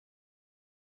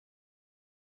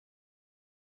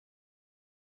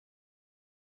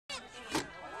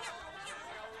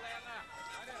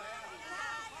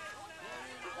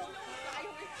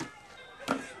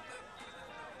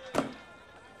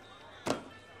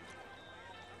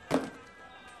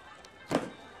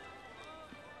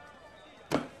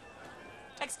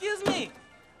Excuse me.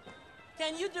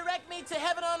 Can you direct me to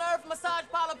Heaven on Earth Massage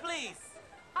Parlor, please?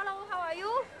 Hello, how are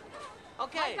you?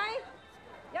 Okay. 雞，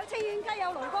有清遠雞，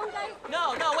有龍江雞。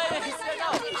No, wait.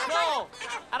 No.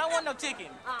 I don't want no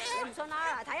chicken. 啊，你唔信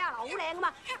啦，睇下好靚噶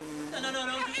嘛。No.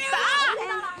 Stop!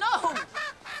 No.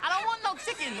 I don't want no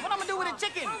chicken. What am I gonna do with a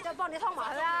chicken? 即係幫你劏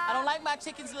埋佢啊。I don't like my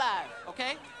chickens live,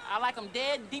 okay? I like them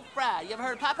dead, deep fried. You ever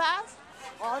heard of Popeyes?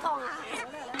 我劏啊。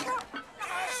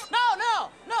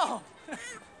No.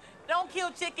 Don't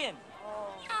kill chicken.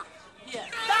 Yeah.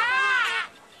 Ah!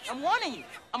 I'm warning you.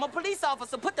 I'm a police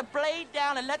officer. Put the blade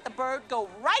down and let the bird go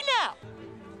right now.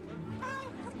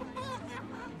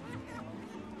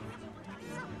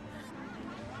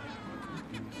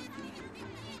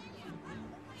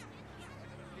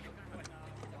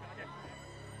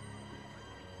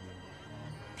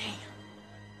 Damn.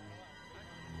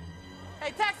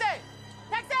 Hey, taxi!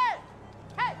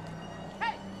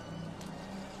 Hey!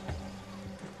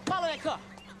 Follow that car.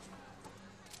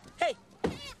 Hey,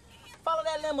 follow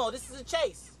that limo. This is a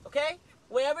chase, okay?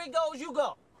 Wherever it goes, you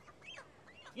go.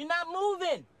 You're not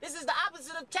moving. This is the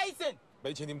opposite of chasing.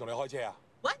 俾錢點同你開車啊？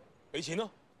 What? 俾錢咯，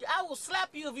 I will slap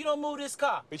you if you don't move this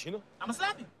car. 俾錢咯， I'm gonna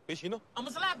slap you. 俾錢咯， I'm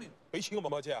gonna slap you. 俾錢我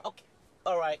咪開車啊！ Okay.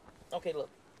 All right. Okay, look.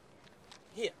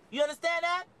 Here. You understand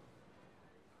that?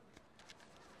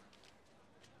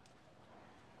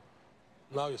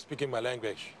 Now you're speaking my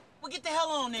language. Well, get the hell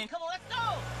on then. Come on, let's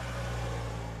go.